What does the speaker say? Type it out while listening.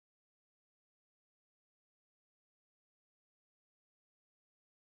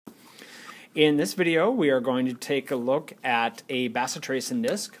In this video, we are going to take a look at a Bacitracin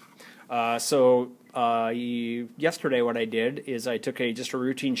disc. Yesterday what I did is I took just a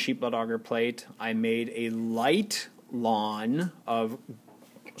routine sheep blood agar plate. I made a light lawn of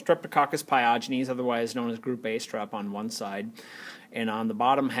Streptococcus pyogenes, otherwise known as Group A strep, on one side. And on the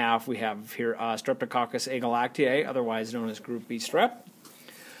bottom half we have here Streptococcus agalactiae, otherwise known as Group B strep.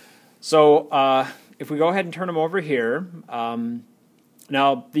 So if we go ahead and turn them over here,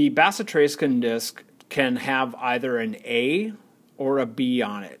 now the Bacitracin disc can have either an A or a B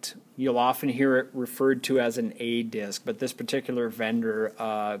on it. You'll often hear it referred to as an A disc, but this particular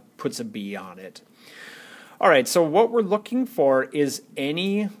vendor puts a B on it. Alright, so what we're looking for is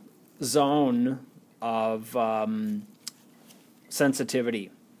any zone of sensitivity.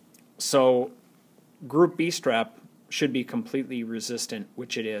 So Group B strep should be completely resistant,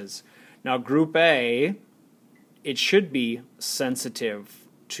 which it is. Now Group A, it should be sensitive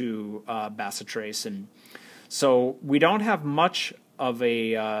to Bacitracin. So we don't have much of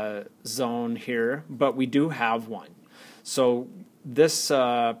a zone here, but we do have one. So this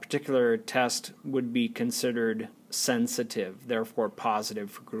particular test would be considered sensitive, therefore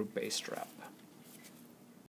positive for Group A strep.